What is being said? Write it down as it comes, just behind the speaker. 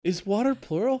Is water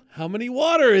plural? How many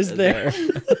water is there?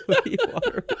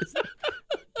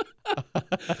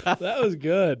 That was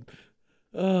good.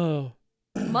 Oh.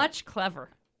 Much clever.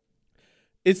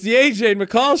 It's the AJ and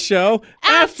McCall show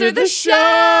after the show.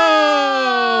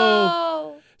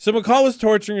 So McCall was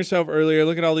torturing herself earlier.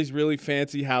 Look at all these really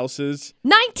fancy houses.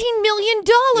 $19 million.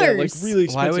 Yeah, like really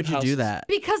expensive Why would you houses. do that?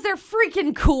 Because they're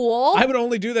freaking cool. I would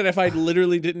only do that if I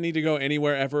literally didn't need to go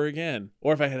anywhere ever again.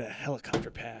 Or if I had a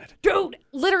helicopter pad. Dude,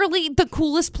 literally the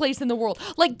coolest place in the world.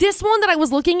 Like this one that I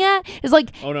was looking at is like,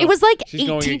 Oh, no. it was like She's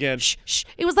going again.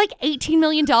 It was like $18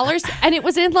 million and it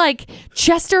was in like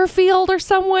Chesterfield or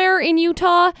somewhere in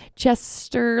Utah.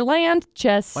 Chesterland,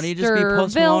 Chesterville. Why don't you just be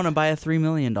Post Malone and buy a $3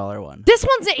 million one? This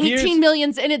one's at 18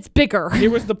 million and it's bigger. Here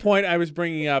was the point I was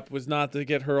bringing up, was not to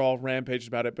get her all rampaged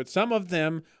about it, but some of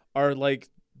them are like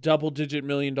double-digit $1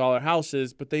 million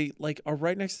houses, but they like are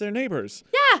right next to their neighbors.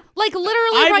 Yeah, like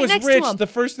literally right next to them. The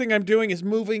first thing I'm doing is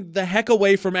moving the heck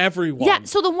away from everyone. Yeah,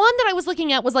 so the one that I was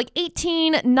looking at was like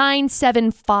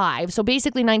 18,975, so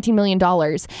basically $19 million,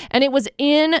 and it was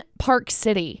in Park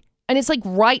City, and it's like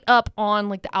right up on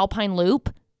like the Alpine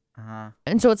Loop,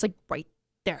 and so it's like right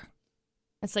there.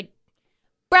 It's like,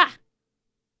 bruh.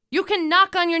 You can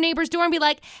knock on your neighbor's door and be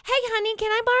like, hey, honey, can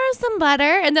I borrow some butter?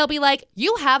 And they'll be like,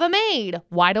 you have a maid.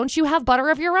 Why don't you have butter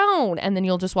of your own? And then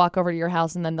you'll just walk over to your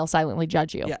house and then they'll silently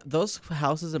judge you. Yeah, those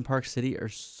houses in Park City are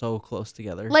so close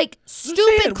together. Like,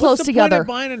 stupid close What's the together. point of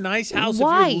buying a nice house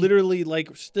Why? if you're literally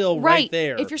like still right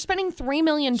there? If you're spending $3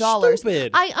 million,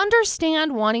 Stupid. I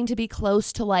understand wanting to be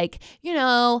close to like, you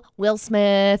know, Will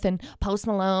Smith and Post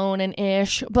Malone and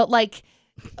Ish, but like,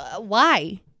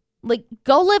 why? Like,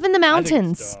 go live in the mountains. I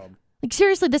think it's dumb. Like,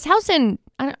 seriously, this house in,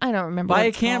 I don't remember. Buy what a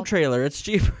it's camp called. trailer. It's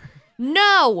cheaper.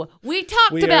 No, we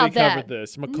talked We about already that. covered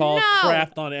this. McCall No.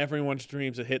 crapped on everyone's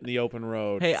dreams of hitting the open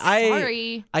road. Hey,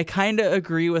 Sorry. I kind of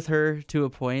agree with her to a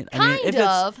point. I mean, Kind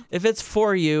of. if it's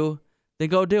for you, then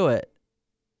go do it.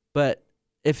 But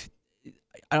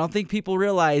I don't think people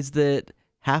realize that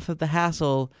half of the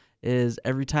hassle is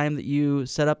every time that you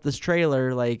set up this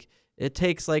trailer, like it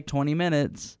takes like 20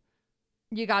 minutes.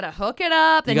 You gotta hook it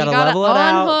up, then you gotta gotta level it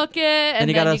out, unhook it, and then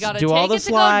you gotta do take all the it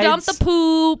to go dump the slides.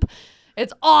 poop.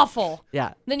 It's awful.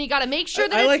 Yeah. Then you gotta make sure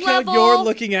that I like it's level. how you're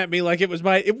looking at me like it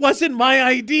wasn't my You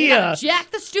idea. gotta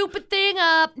jack the stupid thing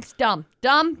up. It's dumb.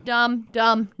 Dumb. No.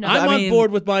 I'm I on mean-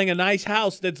 board with buying a nice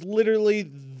house that's literally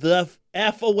the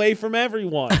F away from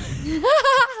everyone.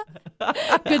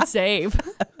 Good save.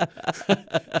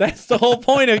 That's the whole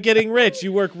point of getting rich.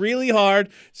 You work really hard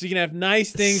so you can have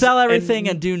nice things. Sell everything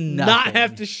and do Not nothing.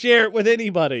 have to share it with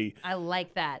anybody. I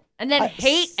like that. And then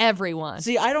hate everyone.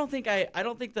 See, I don't think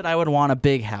that I would want a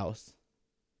big house.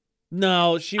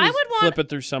 No, she I was would want- flipping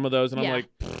through some of those, and Yeah. I'm like,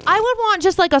 I would want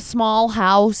just like a small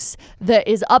house that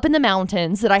is up in the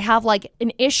mountains that I have like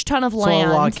an ish ton of So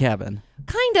land. a log cabin.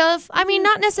 Kind of. I mean,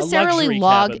 not necessarily luxury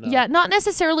log. cabin, though. Yeah, not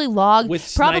necessarily log.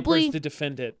 with probably snipers to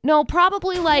defend it. no,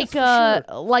 probably like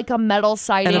like a metal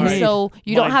siding, maid. so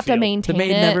you don't have to Minefield. maintain The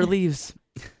maid it. never leaves.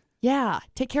 Yeah,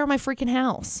 take care of my freaking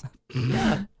house.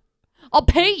 I'll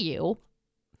pay you.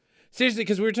 Seriously,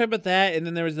 because we were talking about that, and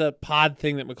then there was the pod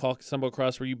thing that McCall stumbled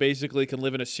across where you basically can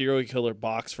live in a serial killer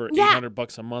box for Yeah.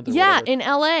 $800 a month or Yeah, whatever. in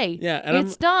LA. Yeah, and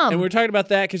it's dumb. And we were talking about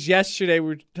that because yesterday we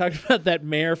were talking about that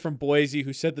mayor from Boise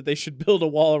who said that they should build a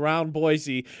wall around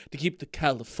Boise to keep the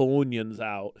Californians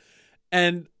out.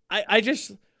 And I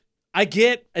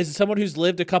get, as someone who's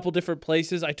lived a couple different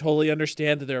places, I totally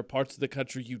understand that there are parts of the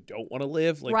country you don't want to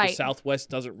live. Like Right. the Southwest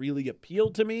doesn't really appeal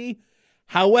to me.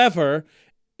 However,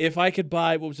 if I could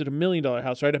buy, what was it, $1 million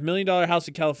house, right? $1 million house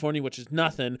in California, which is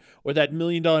nothing, or that $1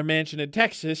 million mansion in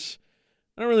Texas,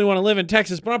 I don't really want to live in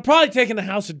Texas, but I'm probably taking the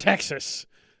house in Texas.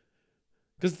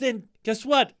 Because then, guess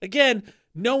what? Again,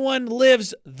 no one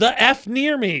lives the F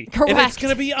near me. And it's Correct.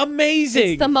 going to be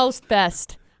amazing. It's the most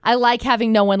best. I like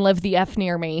having no one live the F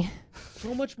near me.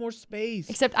 So much more space.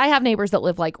 Except I have neighbors that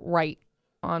live like right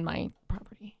on my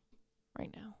property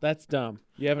right now. That's dumb.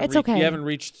 You haven't It's okay. You haven't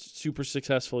reached super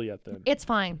successful yet then. It's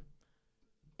fine.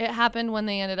 It happened when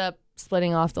they ended up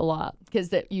splitting off the lot because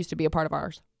that used to be a part of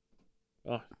ours.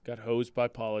 Oh, got hosed by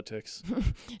politics.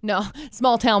 No,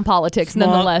 small town politics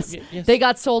nonetheless. Yes. They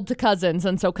got sold to cousins,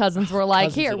 and so cousins were like,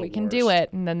 Cousins here, are the we can do worst.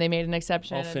 it. And then they made an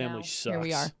exception. All and family now sucks. Here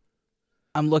we are.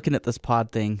 I'm looking at this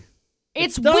pod thing.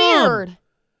 It's dumb. weird.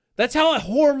 That's how a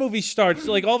horror movie starts.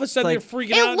 Like all of a sudden It's they're freaking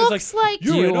It out. And looks it's like, like-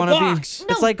 you're Do you in a wanna box. No.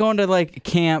 It's like going to like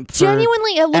camp. For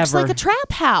Genuinely, it looks ever. like a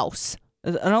trap house.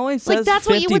 It only says Like that's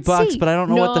what you 50 would bucks, see. but I don't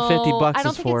know what the 50 No, bucks I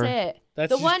don't is think for. It's it. That's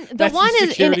The just- one that's the is in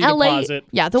security LA. deposit.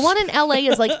 Yeah, the one in LA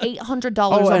is like $800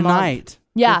 Oh, a a month. night.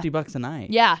 Yeah. $50 a night.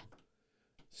 Yeah.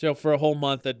 So for a whole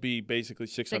month, that'd be basically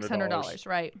 $600. $600,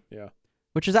 right? Yeah.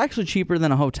 Which is actually cheaper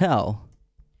than a hotel.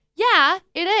 Yeah,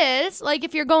 it is. Like,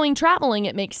 if you're going traveling,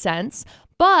 it makes sense.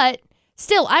 But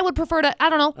still, I would prefer to, I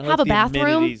don't know, I have like a bathroom.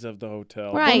 The amenities of the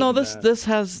hotel. Right. Well, no, this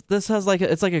has like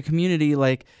it's like a community.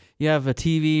 Like you have a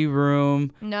TV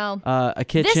room, No. a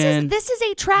kitchen. This is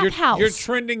a trap house. You're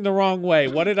trending the wrong way.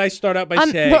 What did I start out by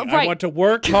saying? right. I want to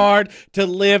work hard to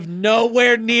live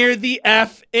nowhere near the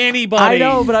F anybody. I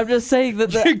know, but I'm just saying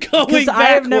that You're going because I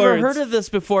have never backwards. heard of this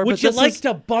before. Would but you this like is,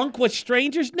 to bunk with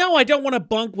strangers? No, I don't want to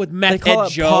bunk with They meth call head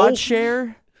it Joe. pod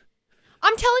share.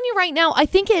 I'm telling you right now, I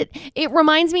think it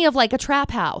reminds me of like a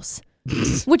trap house.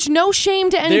 Which no shame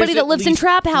to anybody There's that at lives in least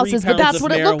trap 3 houses, but pounds that's of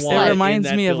what it looks marijuana It like. reminds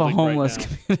in that me of a building right homeless now.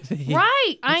 community.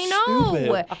 Right, I know.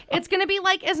 stupid. It's going to be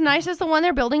like as nice as the one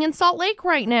they're building in Salt Lake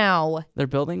right now. They're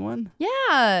building one.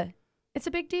 Yeah. It's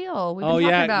a big deal. We've been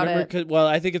talking about remember, it. 'cause- well,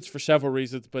 I think it's for several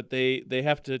reasons, but they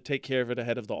have to take care of it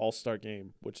ahead of the All-Star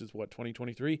game, which is what,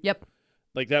 2023? Yep.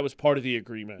 Like that was part of the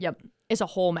agreement. Yep. It's a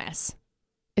whole mess.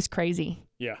 It's crazy.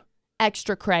 Yeah.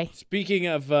 Extra cray. Speaking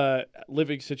of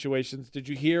living situations, did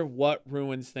you hear what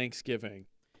ruins Thanksgiving?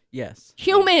 Yes.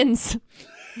 Humans.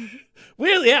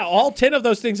 Well, yeah, all 10 of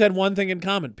those things had one thing in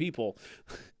common: people.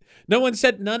 No one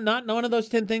said none. Not one of those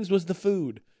 10 things was the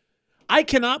food. I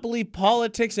cannot believe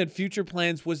politics and future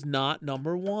plans was not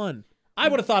number one. I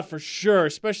would have thought for sure,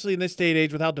 especially in this day and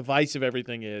age with how divisive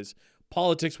everything is,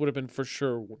 politics would have been for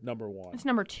sure number one. It's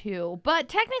number 2. But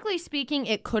technically speaking,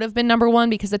 it could have been number 1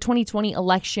 because the 2020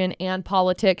 election and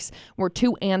politics were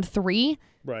 2 and 3.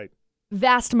 Right.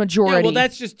 Vast majority. Yeah, well,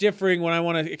 that's just differing when I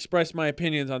want to express my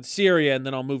opinions on Syria, and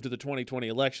then I'll move to the 2020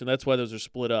 election. That's why those are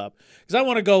split up. Because I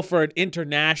want to go for an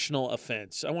international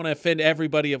offense. I want to offend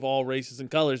everybody of all races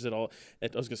and colors I was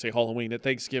going to say Halloween, at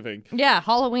Thanksgiving. Yeah,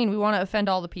 Halloween. We want to offend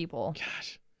all the people.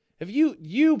 Gosh. Have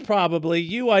you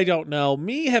probably, I don't know,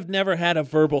 me have never had a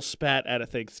verbal spat at a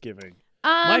Thanksgiving.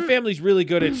 My family's really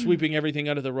good at sweeping everything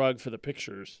under the rug for the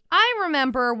pictures. I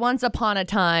remember once upon a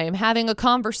time having a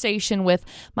conversation with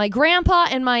my grandpa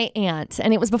and my aunt,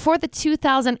 and it was before the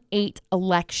 2008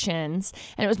 elections,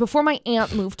 and it was before my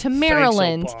aunt moved to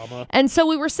Maryland. Thanks, Obama. And so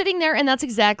we were sitting there, and that's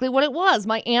exactly what it was.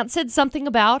 My aunt said something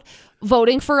about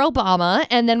voting for Obama,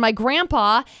 and then my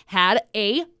grandpa had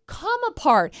a come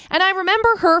apart. And I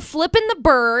remember her flipping the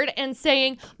bird and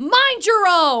saying, "Mind your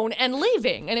own," and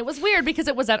leaving. And it was weird because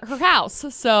it was at her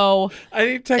house. So I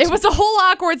need to text it was a whole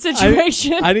awkward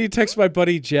situation. I need to text my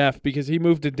buddy Jeff because he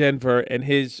moved to Denver and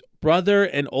his brother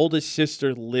and oldest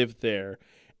sister lived there.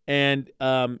 And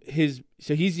so he's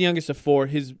the youngest of 4.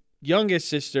 His youngest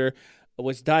sister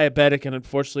was diabetic, and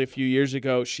unfortunately a few years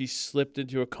ago she slipped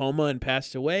into a coma and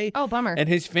passed away. Oh, bummer. And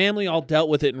his family all dealt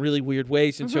with it in really weird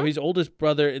ways. And so his oldest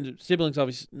brother and siblings,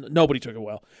 obviously nobody took it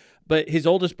well, but his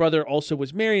oldest brother also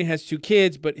was married and has 2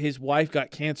 kids, but his wife got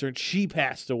cancer and she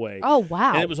passed away. Oh,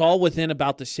 wow. And it was all within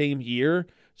about the same year.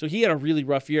 So he had a really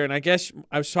rough year. And I guess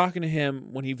I was talking to him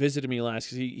when he visited me last,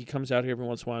 because he comes out here every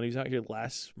once in a while. And he was out here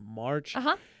last March.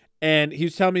 Uh-huh. And he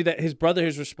was telling me that his brother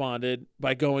has responded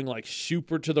by going like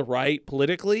super to the right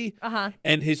politically. Uh-huh.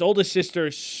 And his oldest sister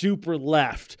is super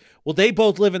left. Well, they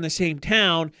both live in the same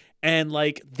town. And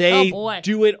like they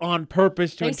do it on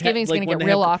purpose to Thanksgiving's like, gonna get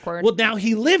real awkward. Well, now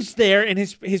he lives there, and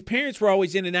his parents were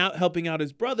always in and out helping out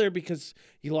his brother because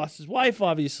he lost his wife,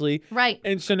 obviously. Right.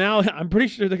 And so now I'm pretty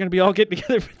sure they're going to be all getting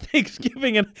together for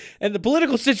Thanksgiving, and the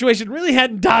political situation really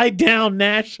hadn't died down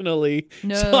nationally.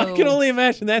 No. So I can only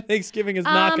imagine that Thanksgiving is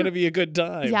not going to be a good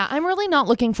time. Yeah, I'm really not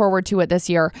looking forward to it this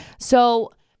year.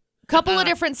 So couple of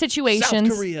different situations.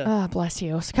 South Korea. Oh, bless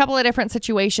you. A couple of different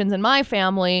situations in my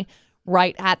family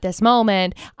right at this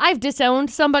moment. I've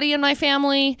disowned somebody in my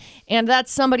family, and that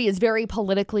somebody is very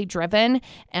politically driven,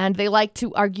 and they like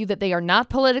to argue that they are not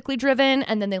politically driven,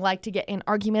 and then they like to get in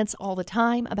arguments all the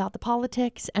time about the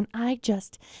politics, and I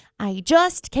just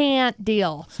can't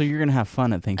deal. So you're gonna have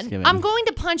fun at Thanksgiving. I'm going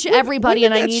to punch everybody,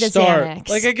 and I need a Xanax.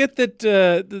 Like, I get that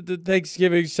the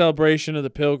Thanksgiving celebration of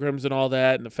the Pilgrims and all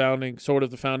that, and the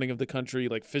founding of the country,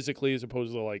 like physically as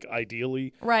opposed to like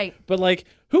ideally. Right. But like,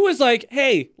 who was like,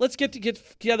 hey, let's get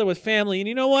together with family, and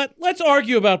you know what? Let's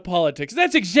argue about politics.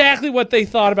 That's exactly what they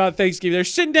thought about Thanksgiving. They're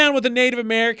sitting down with the Native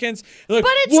Americans. Like,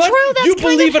 but it's what? true. That's you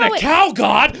kind believe of in how a cow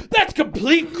god? That's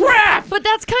complete crap. But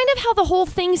that's kind of how the whole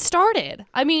thing started.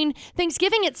 I mean,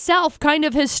 Thanksgiving itself kind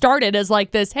of has started as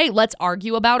like this, hey, let's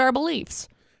argue about our beliefs.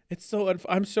 It's so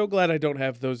I'm so glad I don't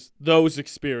have those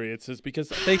experiences because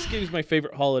Thanksgiving is my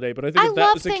favorite holiday. But I think if that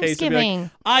love was the case, I'd be Thanksgiving.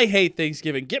 like, I hate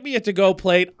Thanksgiving. Get me a to-go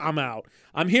plate. I'm out.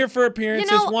 I'm here for appearances.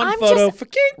 One I'm photo. just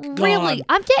Gone. really,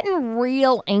 I'm getting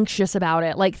real anxious about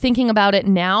it. Like thinking about it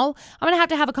now, I'm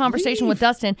gonna have a conversation with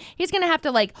Dustin. He's gonna have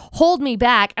to like hold me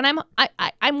back, and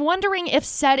I'm wondering if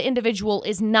said individual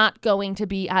is not going to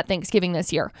be at Thanksgiving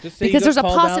this year because there's a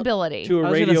possibility to a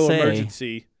radio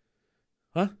emergency.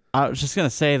 Huh? I was just gonna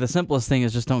say the simplest thing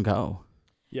is just don't go.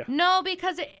 Yeah. No,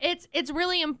 because it's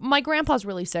really my grandpa's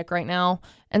really sick right now,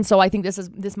 and so I think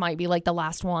this might be like the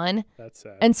last one. That's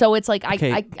sad. And so it's like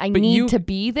Okay, I but need you- to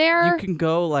be there. You can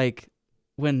go like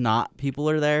when not people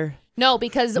are there. No,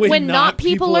 because When when not not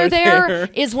people people are are there there.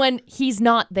 is when he's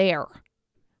not there.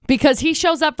 Because he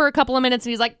shows up for a couple of minutes and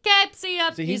he's like, "Okay, see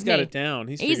ya." See, he's got it down.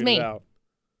 He's figured me. it out.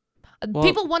 Well-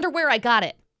 People wonder where I got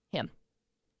it. Him.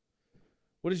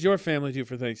 What does your family do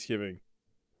for Thanksgiving?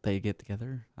 They get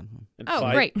together. I don't know. And Oh,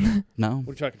 fight? great. No. What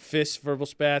are you talking? Fists, verbal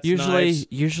spats, Usually,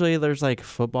 knives? there's like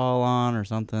football on or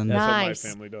something, That's Nice. what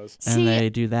my family does. and See, they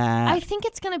do that. I think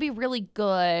it's going to be really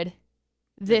good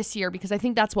this year because I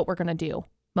think that's what we're going to do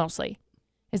mostly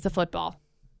is the football.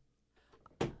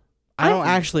 I don't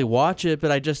actually watch it,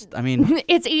 but I mean,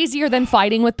 It's easier than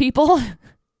fighting with people.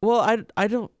 well, I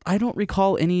don't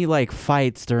recall any like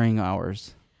fights during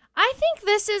ours. I think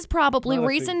this is probably Not a big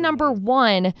reason thing, number yeah.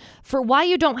 one for why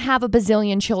you don't have a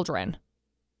bazillion children.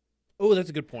 Oh, that's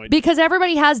a good point. Because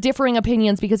everybody has differing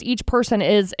opinions because each person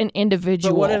is an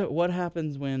individual. But what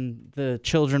happens when the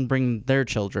children bring their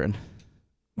children?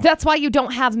 That's why you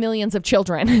don't have millions of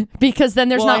children because then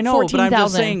there's well, not I know,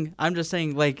 14,000. but I'm just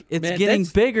saying, like it's Man, getting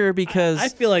that's- bigger because I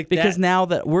feel like because that- now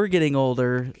that we're getting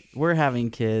older, we're having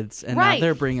kids, and Right. now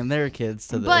they're bringing their kids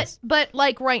to But this.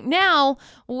 like right now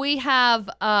we have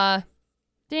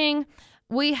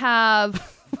we have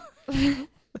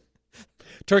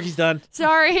Turkey's done.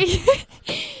 sorry.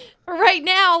 Right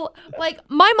now, like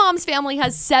my mom's family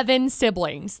has 7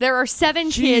 siblings. There are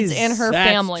 7 kids Jeez, in her That's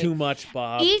family. too much,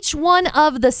 Bob. Each one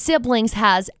of the siblings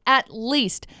has at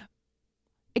least,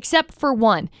 except for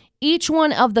one, each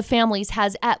one of the families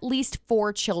has at least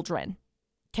 4 children.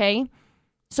 Okay?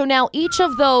 So now each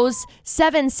of those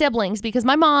 7 siblings, because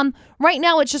my mom, right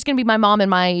now it's just going to be my mom and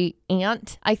my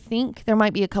aunt, I think. There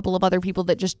might be a couple of other people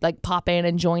that just like pop in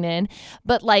and join in.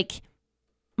 But like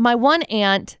my one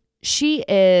aunt, she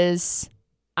is,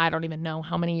 I don't even know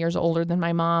how many years older than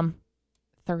my mom.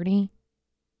 30?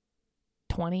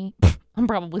 20? I'm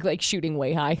probably like shooting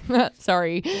way high.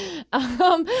 Sorry.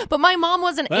 But my mom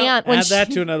was an Well, aunt when add that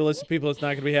she, to another list of people that's not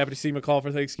going to be happy to see McCall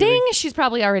for Thanksgiving. ding, she's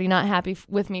probably already not happy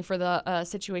with me for the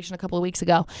situation a couple of weeks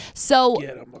ago. So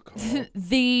Get him,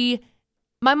 McCall.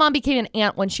 my mom became an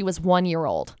aunt when she was 1 year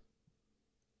old.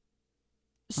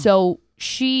 So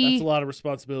she, That's a lot of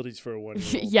responsibilities for a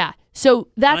 1-year-old. yeah. So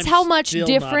that's I'm how much still not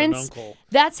an difference. uncle.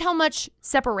 That's how much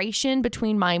separation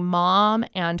between my mom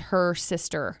and her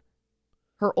sister,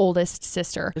 her oldest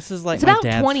sister. This is like It's my about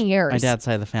dad's, 20 years. My dad's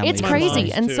side of the family. It's My crazy.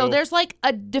 mom's And so too. there's like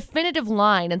a definitive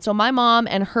line. And so my mom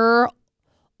and her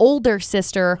older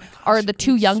sister are the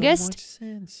 2 youngest. So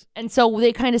much sense. And so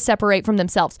they kind of separate from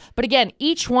themselves. But again,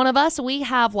 each one of us, we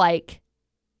have like,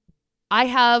 I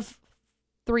have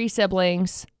 3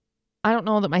 siblings. I don't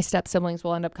know that my step siblings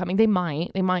will end up coming. They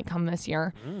might come this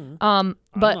year. Mm.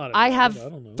 But not I invited. have I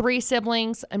don't know. 3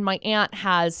 siblings, and my aunt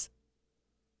has.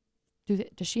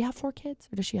 Does she have 4 kids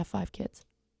or does she have 5 kids?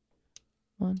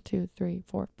 1, 2, 3,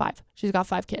 4, 5. She's got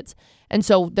 5 kids, and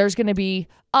so there's going to be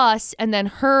us, and then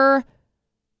her.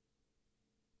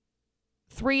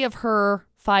 3 of her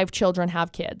 5 children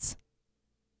have kids.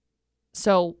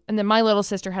 So, and then my little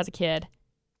sister has a kid.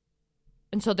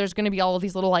 And so there's going to be all of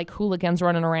these little like hooligans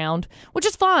running around, which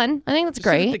is fun. I think that's Just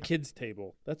sit at great. the kids'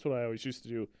 table. That's what I always used to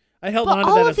do. I held But on to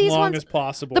all that of as these long ones- as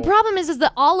possible. The problem is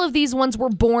that all of these ones were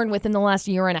born within the last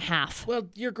year and a half. Well,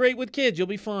 you're great with kids. You'll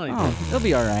be fine. Oh, they'll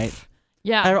be all right.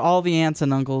 Yeah. All the aunts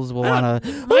and uncles will want to.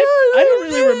 I don't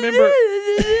really remember.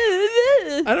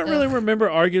 I don't really remember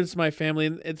arguments with my family,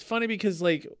 and it's funny because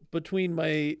like between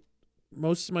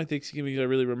most of my Thanksgivings, I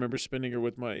really remember spending her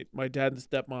with my dad and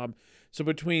stepmom. So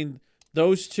between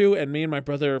those 2 and me and my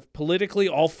brother, politically,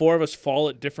 all 4 of us fall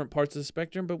at different parts of the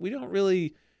spectrum, but we don't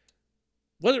really.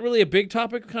 Wasn't really a big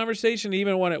topic of conversation.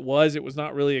 Even when it was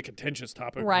not really a contentious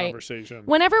topic of conversation.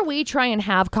 Whenever we try and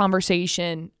have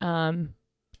conversation,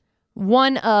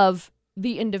 one of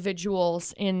the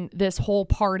individuals in this whole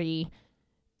party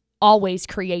always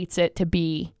creates it to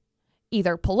be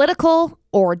either political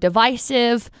or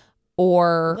divisive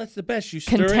or That's the best. You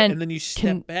stir it content- and then you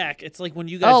step back. It's like when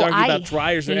you guys argue about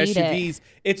dryers or hate SUVs.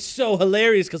 It's so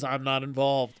hilarious because I'm not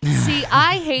involved. See,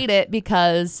 I hate it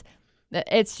because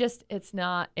it's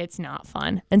not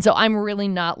fun. And so I'm really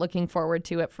not looking forward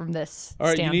to it from this All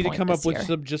right, you standpoint need to come up this with year.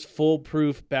 some just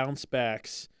foolproof bounce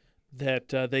backs that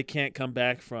they can't come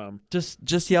back from.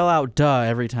 Just yell out "duh"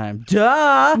 every time.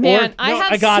 Duh. Man, I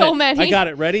have so many. I got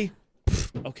it. Ready?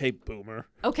 Okay, boomer.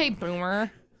 Okay,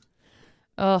 boomer.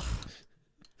 Ugh.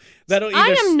 That'll I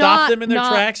either am stop them in their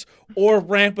not- tracks or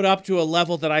ramp it up to a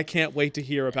level that I can't wait to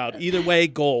hear about. Either way,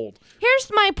 gold.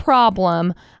 Here's my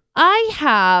problem. I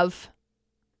have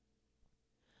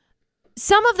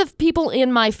some of the people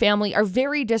in my family are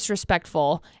very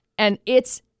disrespectful, and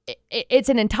it's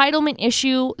an entitlement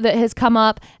issue that has come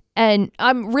up. And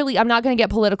I'm not going to get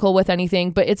political with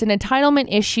anything, but it's an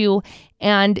entitlement issue,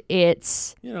 and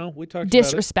it's We talked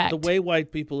disrespect. about it. The way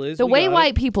white people is. the way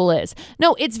white people is.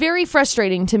 No, it's very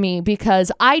frustrating to me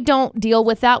because I don't deal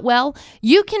with that well.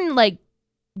 You can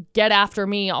get after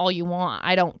me all you want.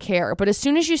 I don't care. But as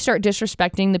soon as you start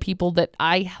disrespecting the people that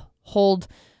I hold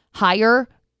higher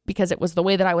because it was the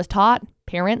way that I was taught,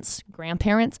 parents,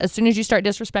 grandparents, as soon as you start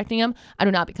disrespecting them, I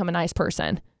do not become a nice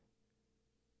person.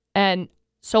 And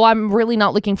so I'm really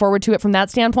not looking forward to it from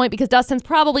that standpoint because Dustin's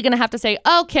probably going to have to say,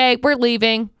 okay, we're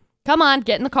leaving. Come on,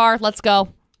 get in the car. Let's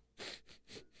go.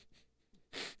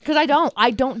 Because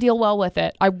I don't deal well with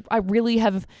it. I really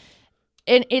have.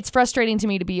 And it's frustrating to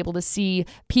me to be able to see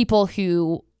people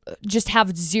who just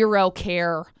have zero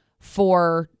care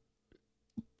for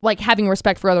having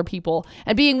respect for other people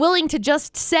and being willing to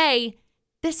just say,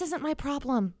 this isn't my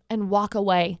problem, and walk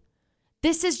away.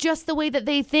 This is just the way that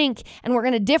they think, and we're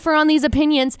going to differ on these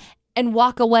opinions and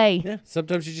walk away. Yeah,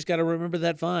 sometimes you just got to remember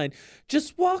that vine.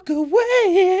 Just walk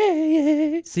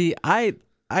away. See, I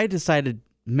decided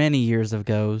many years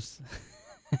ago.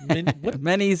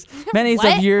 Many's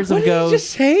What? of years What did ago. you just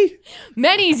say?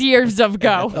 Many years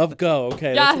ago. Of go.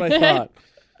 Okay, Yeah. that's what I thought.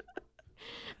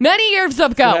 Many years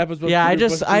What ago. happens when Yeah, I Peter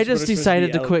just Bush is supposed to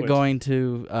decided be to quit eloquent. going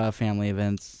to family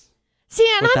events. See,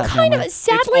 and with I'm that kind family. of,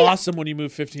 sadly, It's awesome when you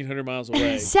move 1,500 miles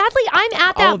away. sadly, I'm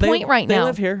at that point right they now.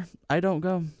 live here. I don't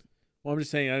go. Well, I'm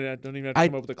just saying, I don't even have to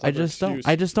come up with a clever excuse.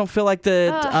 I just don't feel like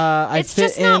that. I it's fit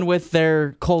just not- in with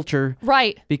their culture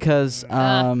Right. because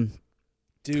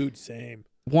Dude, same.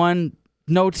 one,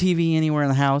 no TV anywhere in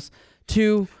the house.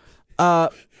 Two,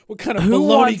 What kind of Who baloney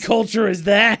wants- culture is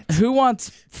that? who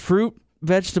wants fruit,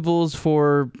 vegetables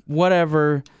for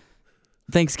whatever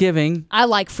Thanksgiving? I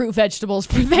like fruit vegetables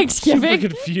for Super Thanksgiving.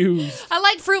 confused. I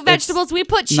like fruit vegetables. We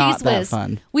put cheese Not that whiz.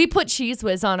 fun. We put cheese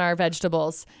whiz on our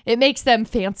vegetables. It makes them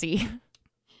fancy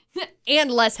and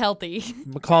less healthy.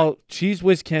 McCall, Cheese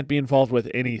Whiz can't be involved with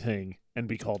anything and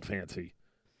be called fancy.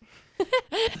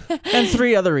 And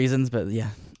three other reasons, but yeah.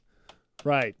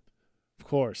 Right. Of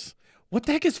course. What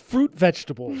the heck is fruit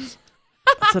vegetables?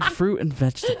 I said fruit and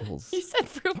vegetables. You said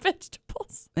fruit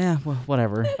vegetables. Yeah, well,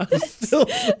 whatever. I was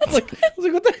like,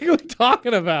 what the heck are we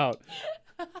talking about?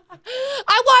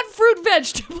 I want fruit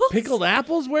vegetables. Pickled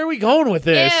apples? Where are we going with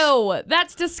this? Ew,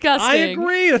 that's disgusting. I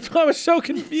agree. That's why I was so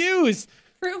confused.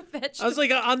 Fruit vegetables. I was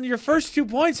like, on your first 2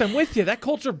 points, I'm with you. That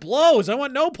culture blows. I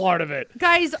want no part of it.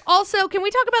 Guys, also, can we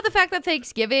talk about the fact that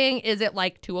Thanksgiving is at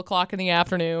 2:00 in the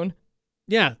afternoon?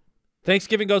 Yeah.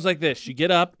 Thanksgiving goes like this. You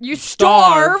get up. You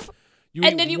starve. You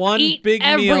and eat then you one eat big meal,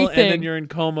 and then everything. you're in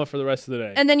coma for the rest of the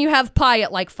day. And then you have pie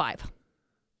at 5.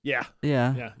 Yeah.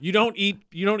 Yeah. Yeah. You don't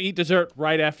eat dessert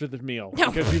right after the meal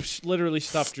No. because you've literally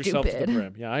stuffed yourself to the Stupid.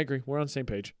 brim. Yeah, I agree. We're on the same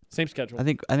page. Same schedule. I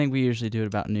think we usually do it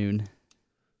about noon.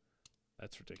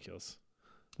 That's ridiculous.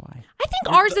 Why? I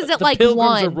think ours is at the pilgrims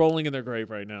 1. are rolling in their grave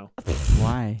right now.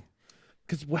 Why?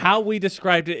 Because how we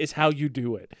described it is how you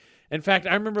do it. In fact,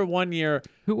 I remember one year.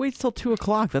 Who waits till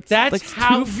 2:00? That's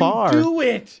How too far. you do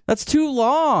it. That's too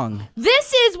long.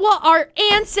 This is what our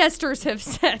ancestors have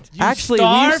said. You Actually, we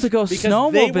starved used to go because they were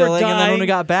snowmobiling, and then when we dying.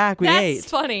 got back, we That's ate.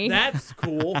 funny. That's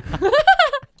cool.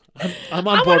 I'm I on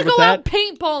want board to with go that. out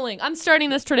paintballing. I'm starting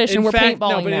this tradition. In We're fact,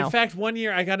 paintballing but now. in fact, one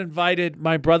year I got invited.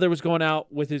 My brother was going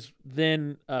out with his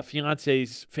then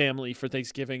fiance's family for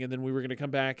Thanksgiving, and then we were going to come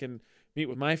back and meet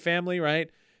with my family, right?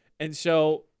 And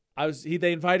so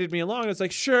they invited me along. I was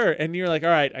like, sure. And you're like, all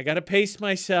right, I got to pace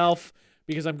myself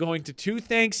because I'm going to 2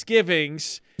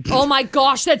 Thanksgivings. Oh my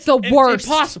gosh, that's the It's worst.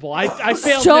 impossible. I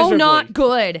failed So miserably. not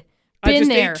good. I Been just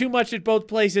there. ate too much at both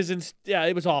places, and yeah,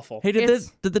 it was awful. Hey, did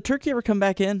It's- the turkey ever come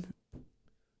back in?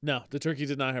 No, the turkey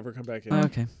did not have her come back in.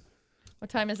 Okay.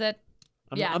 What time is it?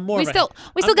 I'm more we of a- still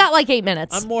I'm- got 8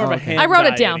 minutes. I'm more of a Okay. ham I wrote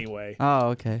it guy down. anyway. Oh,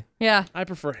 okay. yeah. I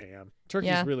prefer ham. Turkey's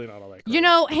Yeah. really not all that great. You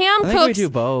know, ham I think we cooks. do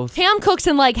both. Ham cooks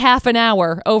in half an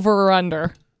hour, over or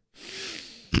under.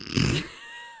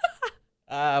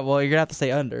 Well, you're gonna have to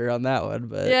say under on that one,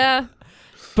 but Yeah.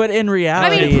 But in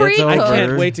reality, I mean, it's I over.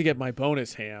 can't wait to get my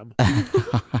bonus ham.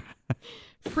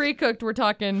 Pre-cooked, we're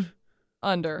talking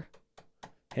under.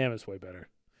 Ham is way better.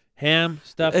 Ham,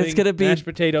 stuffing, It's gonna be- mashed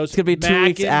potatoes. it's gonna be 2 mac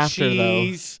weeks and after, though.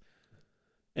 cheese,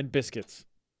 and biscuits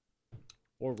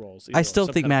or rolls. I still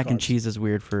Some think kind of mac and carbs. cheese is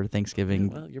weird for Thanksgiving.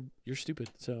 Well, you're stupid.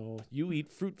 So you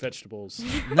eat fruit vegetables.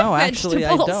 No, actually, I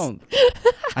Vegetables. don't.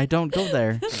 I don't go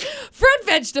there. Fruit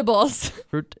vegetables.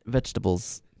 Fruit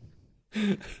vegetables.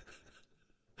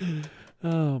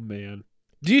 Oh man.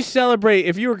 Do you celebrate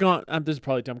if you were gone? This is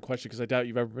probably a dumb question because I doubt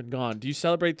you've ever been gone. Do you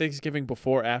celebrate Thanksgiving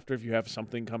before or after if you have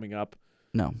something coming up?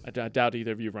 No. I doubt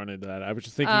either of you run into that. I was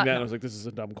just thinking that and I was like, this is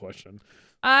a dumb question.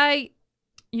 I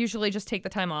usually just take the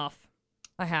time off.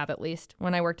 I have, at least,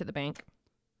 when I worked at the bank.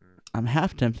 I'm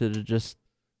half tempted to just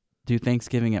do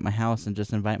Thanksgiving at my house and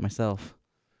just invite myself.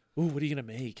 Ooh, what are you gonna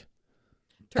make?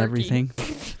 Turkey. Everything.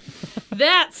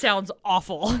 That sounds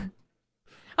awful.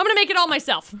 I'm going to make it all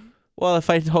myself. Well, if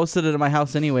I hosted it at my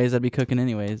house anyways, I'd be cooking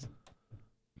anyways.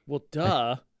 Well,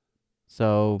 duh.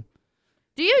 So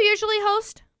Do you usually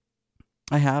host?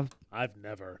 I have. I've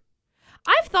never.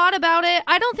 I've thought about it.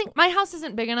 I don't think my house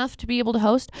isn't big enough to be able to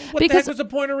host. What because the heck was the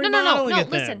point of no, remodeling it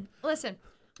listen.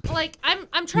 Like I'm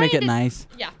To trying make it to nice.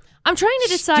 Yeah. I'm trying to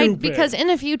decide Stupid. because in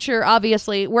the future,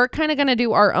 obviously, we're kind of going to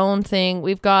do our own thing.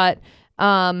 We've got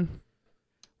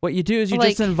What you do is you Like-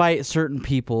 just invite certain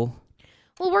people,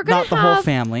 well, we're going not to the have whole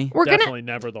family. we're going to Definitely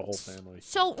never the whole family.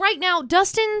 So right now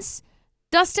Dustin's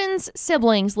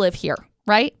siblings live here,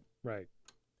 right? Right.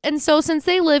 And so since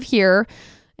they live here,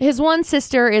 his one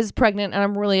sister is pregnant, and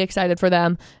I'm really excited for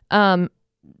them.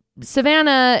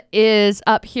 Savannah is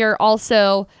up here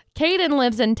also. Caden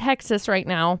lives in Texas right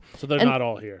now. So they're And- not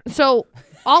all here. So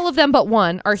all of them but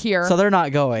one are here. So they're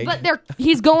not going. But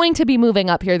he's going to be moving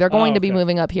up here. They're going to be okay.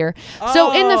 moving up here.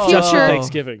 So in the Oh. Just for future,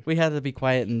 Thanksgiving. We had to be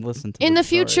quiet and listen to in the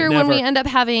story. future when we Never. end up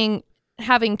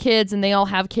having kids and they all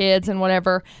have kids and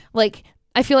whatever, like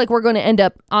I feel like we're going to end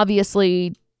up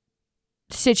obviously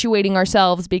situating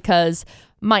ourselves because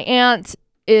my aunt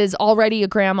is already a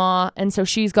grandma, and so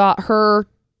she's got her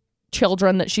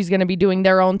children that she's going to be doing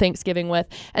their own Thanksgiving with,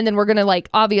 and then we're going to like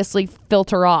obviously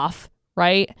filter off,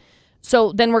 right?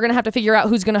 So then we're going to have to figure out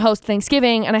who's going to host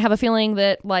Thanksgiving, and I have a feeling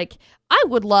that like I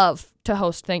would love to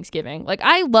host Thanksgiving. Like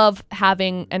I love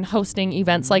having and hosting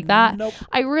events like that. Nope.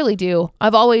 I really do.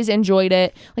 I've always enjoyed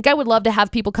it. Like I would love to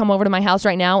have people come over to my house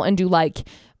right now and do like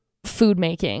food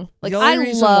making. Like the only I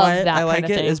reason love why that I like kind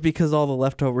of it thing. is because all the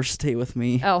leftovers stay with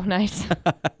me. Oh, nice.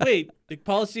 Wait, the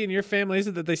policy in your family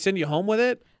isn't that they send you home with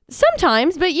it?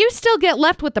 Sometimes, but you still get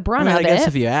left with the I brunt mean, of I guess it.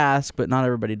 if you ask, but not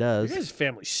everybody Your does. guys'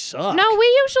 family suck. No,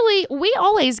 we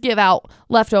always give out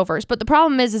leftovers, but the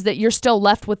problem is that you're still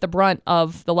left with the brunt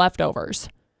of the leftovers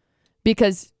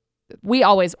because we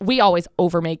always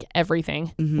overmake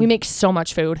everything. Mhm. We make so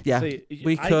much food. Yeah, See,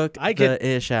 we I- cook I get- the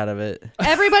ish out of it.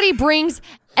 Everybody brings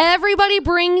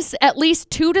at least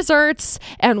 2 desserts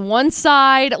and 1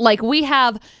 side. Like we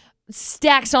have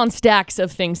stacks on stacks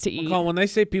of things to eat. McCall, when they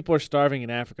say people are starving in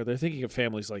Africa, they're thinking of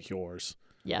families like yours.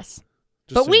 Yes.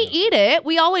 Just But so we you know. eat it.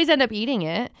 We always end up eating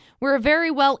it. We're a very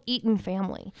well-eaten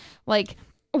family. Like,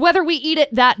 whether we eat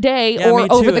it that day Yeah, or me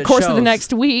too, over the it course of the shows.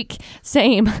 next week,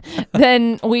 same,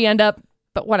 then we end up,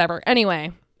 but whatever.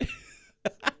 Anyway.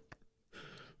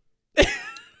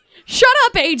 Shut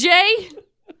up, AJ!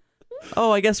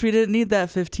 Oh, I guess we didn't need that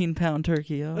 15-pound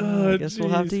turkey. Oh, Oh, I guess we'll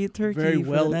have to jeez. eat turkey Very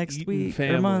for the next well-eaten week or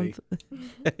family. month.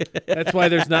 That's why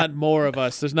there's not more of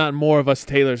us. There's not more of us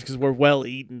Taylors because we're well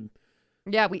eaten.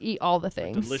 Yeah, we eat all the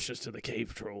things. Delicious to the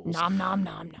cave trolls. Nom, nom,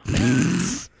 nom, nom.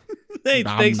 Hey,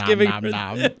 Nom, Thanksgiving nom, for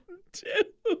nom, them,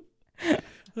 too.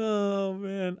 Oh,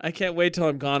 man. I can't wait till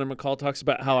I'm gone and McCall talks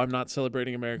about how I'm not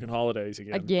celebrating American holidays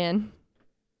again. Again.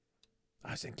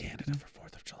 I was in Canada for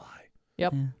 4th of July.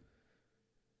 Yep. Yeah.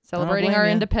 Celebrating blame our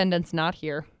ya. independence, not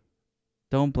here.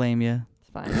 Don't blame you. It's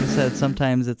fine. Like I said,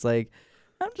 sometimes it's like,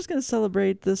 I'm just going to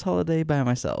celebrate this holiday by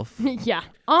myself. Yeah.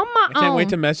 On my I can't own. wait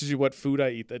to message you what food I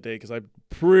eat that day because I'm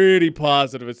pretty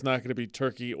positive it's not going to be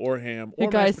turkey or ham Hey or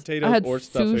guys, mashed potatoes I had or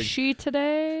stuffing. sushi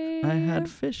today. I had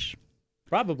fish.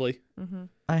 Probably. Mm-hmm.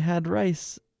 I had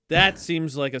rice. That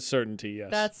seems like a certainty, yes.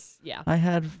 That's, yeah. I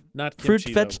had not fruit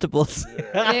kimchi, though. vegetables. Ew.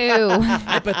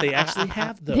 I bet they actually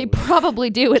have those. They probably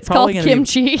do. It's Probably called gonna be-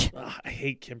 kimchi. Ugh, I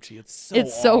hate kimchi. It's so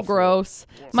It's so awful. gross.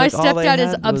 My like all they stepdad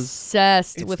is had was-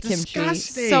 obsessed It's with kimchi.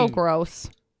 disgusting. So gross.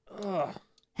 Ugh.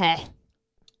 Hey.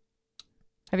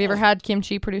 Have you ever had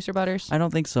kimchi, Producer Butters? I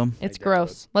don't think so. It's doubt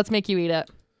gross. Let's make you eat it.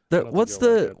 I don't think What's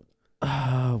you'll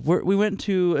like the... we went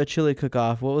to a chili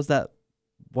cook-off. What was that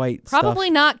white Probably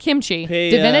stuff. not kimchi. Pay,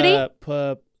 Divinity?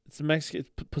 It's Mexican.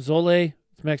 Pozole.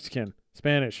 It's Mexican.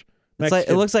 Spanish. It's like,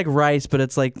 it looks like rice, but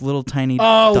it's like little tiny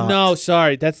Oh dots. no,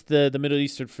 sorry. That's the Middle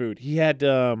Eastern food. He had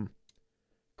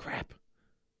crap.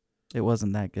 It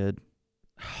wasn't that good.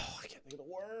 Oh, I can't think of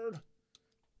the word.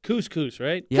 Couscous,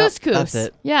 right? Yep, Couscous. That's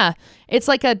it. Yeah. It's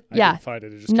like a I didn't find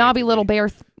it. It just knobby came to little me. bear,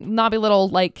 knobby little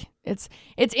like it's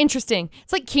interesting.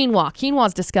 It's like quinoa.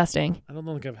 Quinoa's disgusting. I don't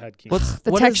think I've had quinoa. What's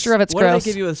The texture of it's what gross. do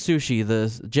they give you with sushi?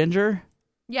 The ginger?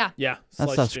 Yeah. Yeah, That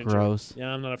sliced stuff's ginger. gross. Yeah,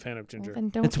 I'm not a fan of ginger. Then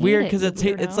don't It's eat weird it, because you it's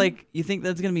weirdo. like you think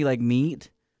that's gonna be like meat,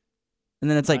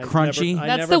 and then it's like I crunchy. never- I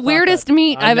That's never the thought weirdest that.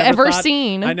 meat I I've never ever thought-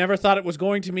 seen. I never thought it was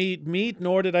going to be meat,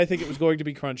 nor did I think it was going to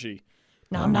be crunchy.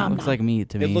 Nom nom looks nom. like meat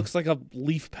to me. It looks like a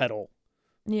leaf petal.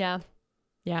 Yeah.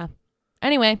 Yeah.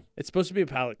 Anyway, It's supposed to be a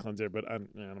palate cleanser, but I'm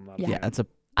not. Yeah. A yeah, fan. it's a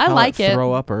I palate like it.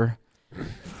 throw upper.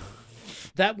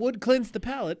 That would cleanse the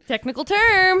palate. Technical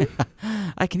term.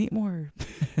 I can eat more.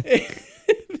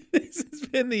 This has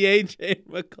been the AJ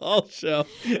McCall Show.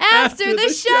 After the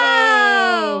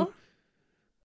show.